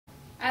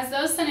As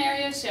those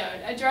scenarios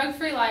showed, a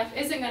drug-free life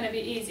isn't going to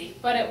be easy,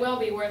 but it will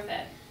be worth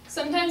it.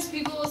 Sometimes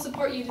people will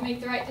support you to make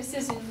the right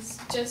decisions,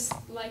 just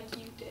like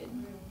you did.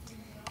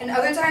 And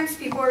other times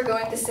people are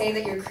going to say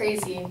that you're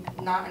crazy and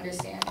not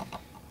understand.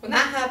 When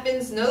that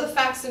happens, know the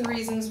facts and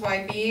reasons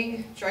why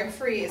being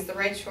drug-free is the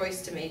right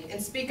choice to make,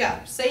 and speak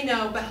up. Say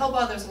no, but help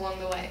others along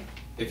the way.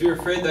 If you're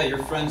afraid that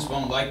your friends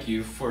won't like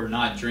you for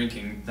not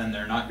drinking, then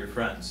they're not your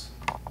friends.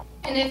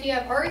 And if you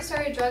have already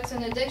started drugs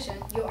and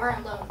addiction, you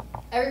aren't alone.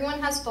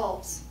 Everyone has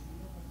faults.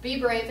 Be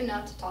brave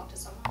enough to talk to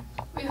someone.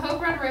 We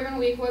hope Red Ribbon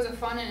Week was a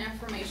fun and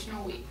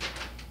informational week.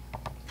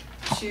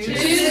 Choose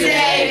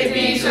today to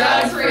be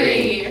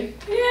drug-free.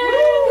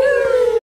 Yay!